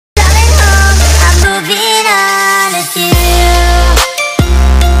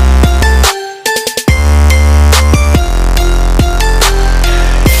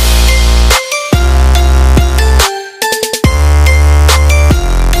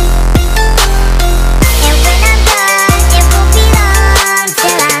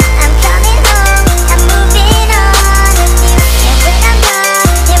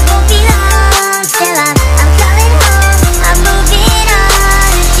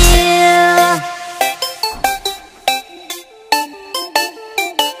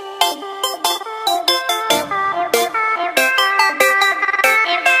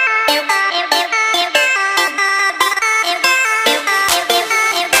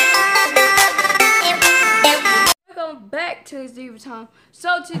back to Diva Time.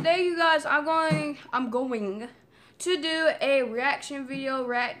 So today, you guys, I'm going to do a reaction video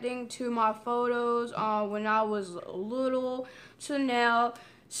reacting to my photos when I was little to now.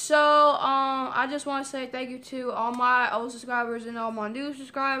 So I just want to say thank you to all my old subscribers and all my new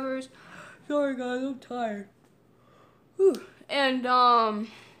subscribers. Sorry guys, I'm tired. Whew. And I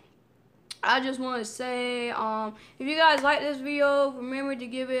just want to say if you guys like this video, remember to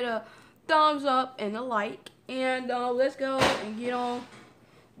give it a thumbs up and a like. And let's go and get on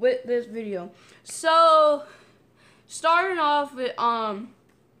with this video. So starting off with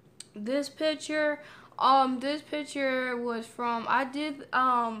this picture. This picture was from I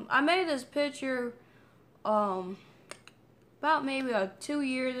made this picture about maybe 2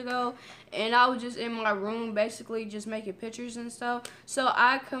 years ago, and I was just in my room basically just making pictures and stuff. So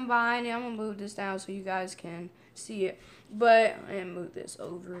I combined it. I'm gonna move this down so you guys can see it, and move this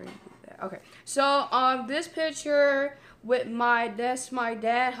over and move that. Okay, so this picture with that's my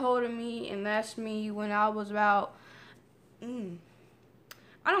dad holding me, and that's me when I was about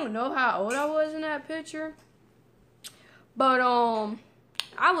I don't know how old I was in that picture, but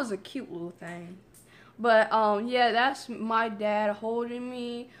I was a cute little thing. But yeah, that's my dad holding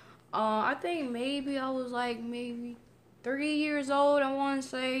me. I think maybe I was like maybe 3 years old. I want to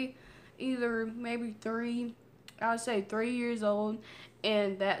say either maybe 3. I would say 3 years old,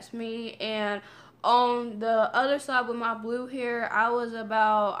 and that's me. And on the other side with my blue hair, I was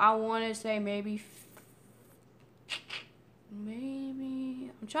about, I want to say maybe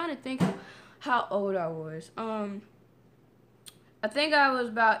I'm trying to think of how old I was. I think I was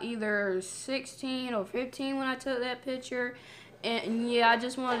about either 16 or 15 when I took that picture. And yeah, I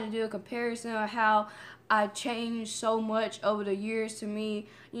just wanted to do a comparison of how I changed so much over the years to me,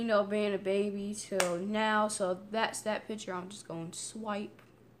 you know, being a baby till now. So that's that picture. I'm just going to swipe.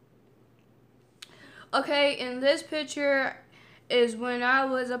 Okay, in this picture is when I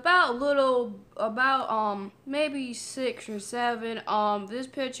was about maybe 6 or 7. This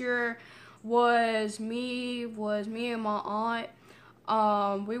picture was me and my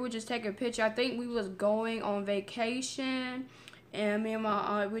aunt. We would just take a picture. I think we was going on vacation, and me and my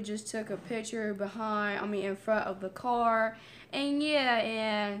aunt, we just took a picture in front of the car. And yeah,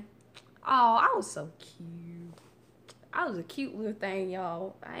 and oh, I was so cute. I was a cute little thing,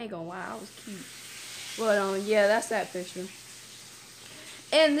 y'all. I ain't gonna lie, I was cute. But yeah, that's that picture.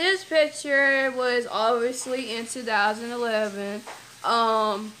 And this picture was obviously in 2011.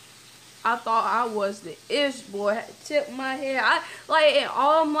 I thought I was the ish boy. I had to tip my hair. I like in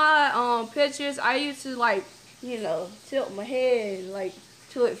all my pictures, I used to like, you know, tilt my head like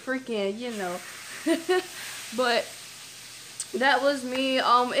till it freaking, you know. But that was me.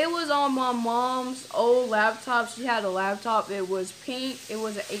 It was on my mom's old laptop. She had a laptop. It was pink. It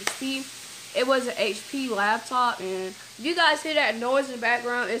was an HP. It was an HP laptop, and if you guys hear that noise in the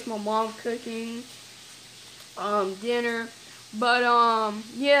background, it's my mom cooking dinner. But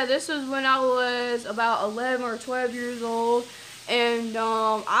yeah, this was when I was about 11 or 12 years old, and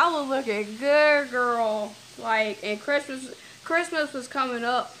I was looking good, girl. Like, and Christmas was coming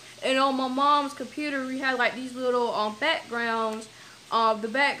up, and on my mom's computer we had like these little backgrounds. The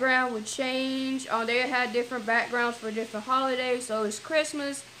background would change. They had different backgrounds for different holidays. So it's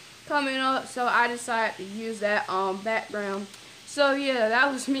Christmas coming up, so I decided to use that background. So yeah,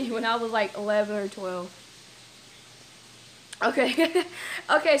 that was me when I was like 11 or 12. Okay.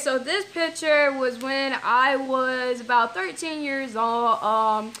 Okay, so this picture was when I was about 13 years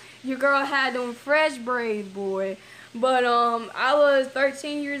old. Your girl had them fresh braids, boy. But I was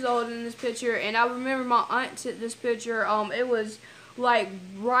 13 years old in this picture, and I remember my aunt took this picture. It was like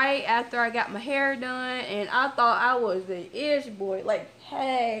right after I got my hair done, and I thought I was the ish boy. Like,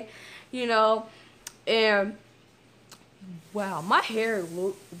 hey, you know, and wow, my hair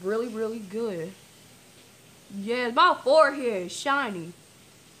looked really, really good. Yeah, my forehead is shiny.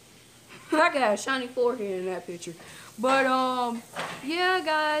 I got a shiny forehead in that picture. But yeah,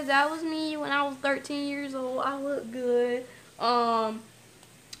 guys, that was me when I was 13 years old. I looked good.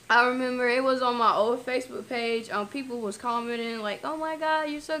 I remember it was on my old Facebook page. People was commenting like, "Oh my God,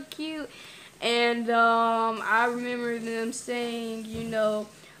 you're so cute," and I remember them saying, you know,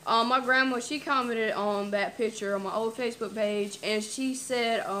 my grandma, she commented on that picture on my old Facebook page, and she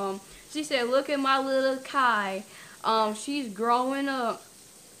said, "Look at my little Kai. She's growing up."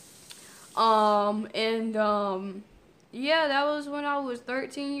 Yeah, that was when I was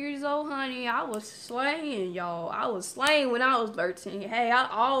 13 years old, honey. I was slaying, y'all. I was slaying when I was 13. Hey,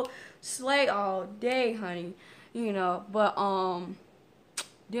 I'll slay all day, honey. You know, but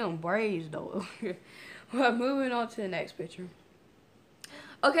them braids though. But moving on to the next picture.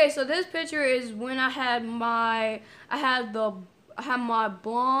 Okay, so this picture is when I had my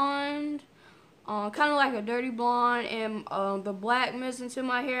blonde, kind of like a dirty blonde, and the black mist into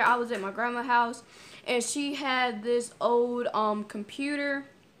my hair. I was at my grandma's house, and she had this old computer,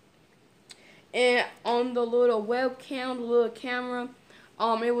 and on the little webcam, the little camera,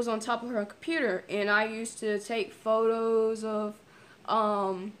 it was on top of her computer, and I used to take photos of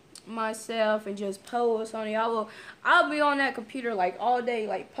myself and just pose, honey. I'll be on that computer like all day,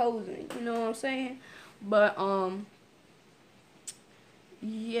 like posing, you know what I'm saying? But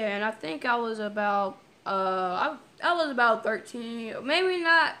yeah, and I think I was about I was about 13, maybe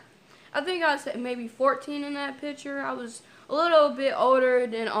not. I think I said maybe 14 in that picture. I was a little bit older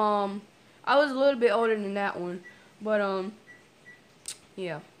than I was a little bit older than that one. But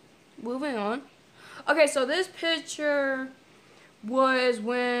yeah. Moving on. Okay, so this picture was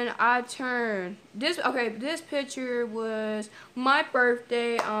when I turned this picture was my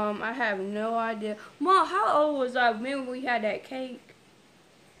birthday. I have no idea. Mom, how old was I? Remember we had that cake?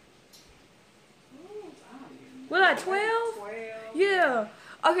 Was I 12? Yeah.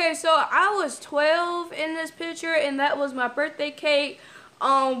 Okay, so I was 12 in this picture, and that was my birthday cake.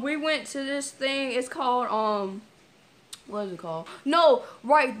 We went to this thing. It's called what is it called? No,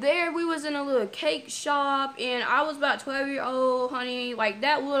 right there we was in a little cake shop, and I was about 12 years old, honey. Like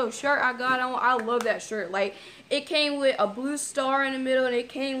that little shirt I got on, I love that shirt. Like it came with a blue star in the middle, and it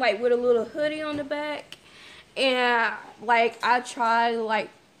came like with a little hoodie on the back. And like I tried to like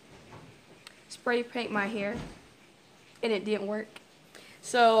spray paint my hair, and it didn't work.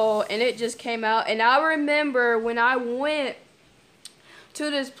 So, and it just came out. And I remember when I went to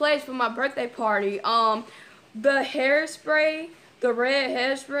this place for my birthday party, the hairspray, the red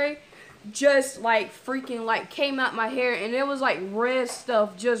hairspray, just like freaking like came out my hair, and it was like red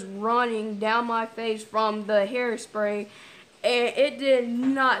stuff just running down my face from the hairspray, and it did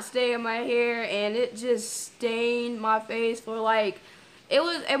not stay in my hair, and it just stained my face for like,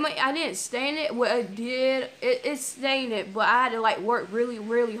 I didn't stain it. What it did, it stained it, but I had to like work really,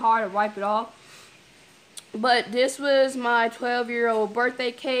 really hard to wipe it off. But this was my 12-year-old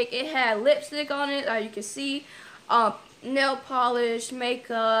birthday cake. It had lipstick on it, you can see, nail polish,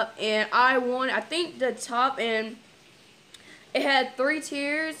 makeup, and I think the top, and it had 3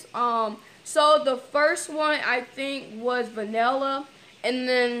 tiers. So the first one I think was vanilla, and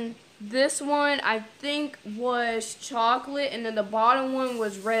then this one I think was chocolate, and then the bottom one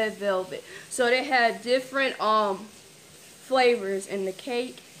was red velvet. So they had different flavors in the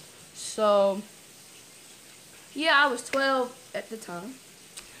cake. So yeah, I was 12 at the time.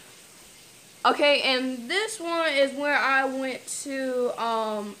 Okay, and this one is where I went to,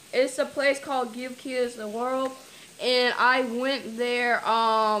 it's a place called Give Kids the World, and I went there.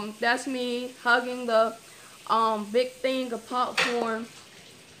 That's me hugging the big thing of popcorn,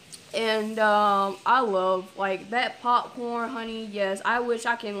 and I love like that popcorn, honey. Yes, I wish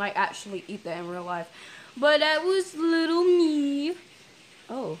I can like actually eat that in real life, but that was little me.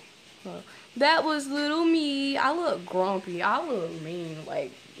 Oh, that was little me. I look grumpy. I look mean.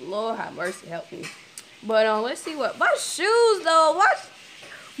 Like, Lord have mercy, help me. But let's see what my shoes though.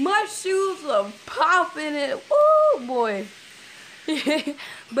 My shoes are popping it. Oh boy.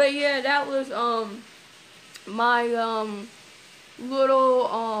 But yeah, that was my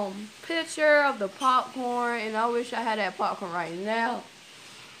little picture of the popcorn, and I wish I had that popcorn right now.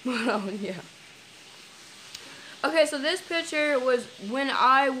 But yeah. Okay, so this picture was when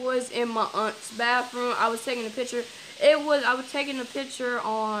I was in my aunt's bathroom. I was taking a picture. I was taking a picture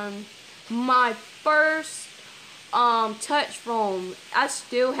on my first touch phone. I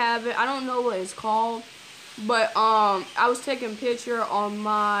still have it. I don't know what it's called, but I was taking a picture on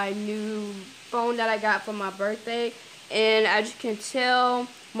my new phone that I got for my birthday, and as you can tell,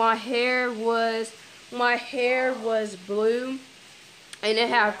 my hair was blue, and it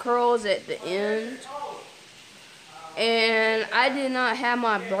had curls at the end. And I did not have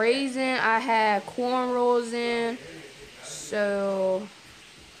my braids in. I had cornrows in. So,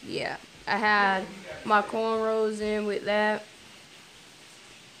 yeah. I had my cornrows in with that.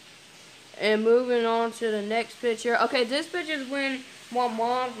 And moving on to the next picture. Okay, this picture is when my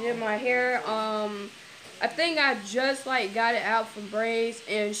mom did my hair. I think I just like got it out from braids,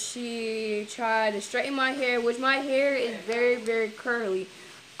 and she tried to straighten my hair, which my hair is very, very curly.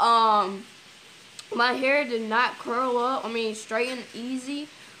 My hair did not curl up, straighten easy,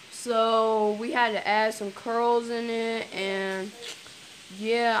 so we had to add some curls in it, and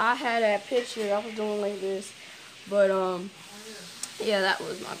yeah, I had that picture. I was doing like this, but yeah, that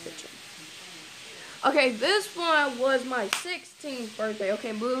was my picture. Okay, this one was my 16th birthday.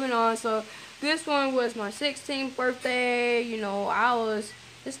 Okay, moving on. So this one was my 16th birthday. You know, I was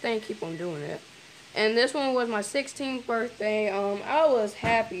This thing keep on doing it. And this one was my 16th birthday. I was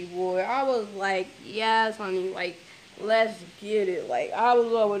happy, boy. I was like, yes, honey, like, let's get it. Like, I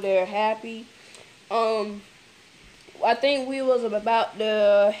was over there happy. I think we was about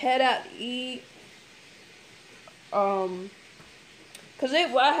to head out to eat. Cause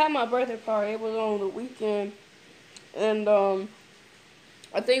I had my birthday party. It was on the weekend, and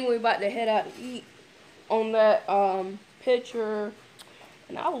I think we about to head out to eat on that picture.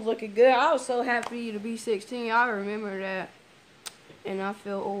 And I was looking good. I was so happy to be 16. I remember that. And I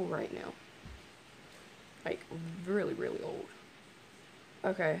feel old right now. Like, really, really old.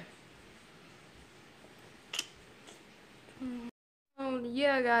 Okay.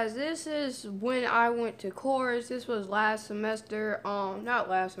 Yeah, guys, this is when I went to chorus. This was last semester. Not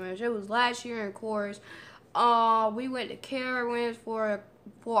last semester. It was last year in chorus. We went to Carowinds for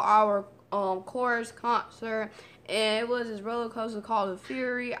our chorus concert, and it was this roller coaster called the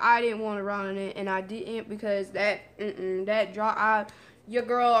Fury. I didn't want to ride on it, and I didn't because that drop. Your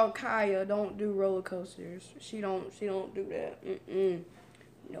girl Kaya don't do roller coasters. She don't do that.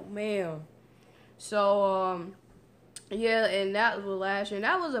 No, ma'am. So yeah, and that was last year. And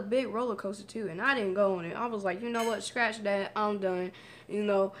that was a big roller coaster too, and I didn't go on it. I was like, you know what, scratch that. I'm done. You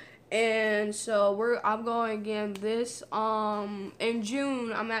know. And so I'm going again this in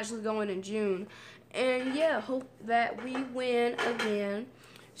June. I'm actually going in June. And yeah, hope that we win again.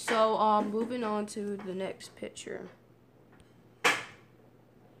 So moving on to the next picture.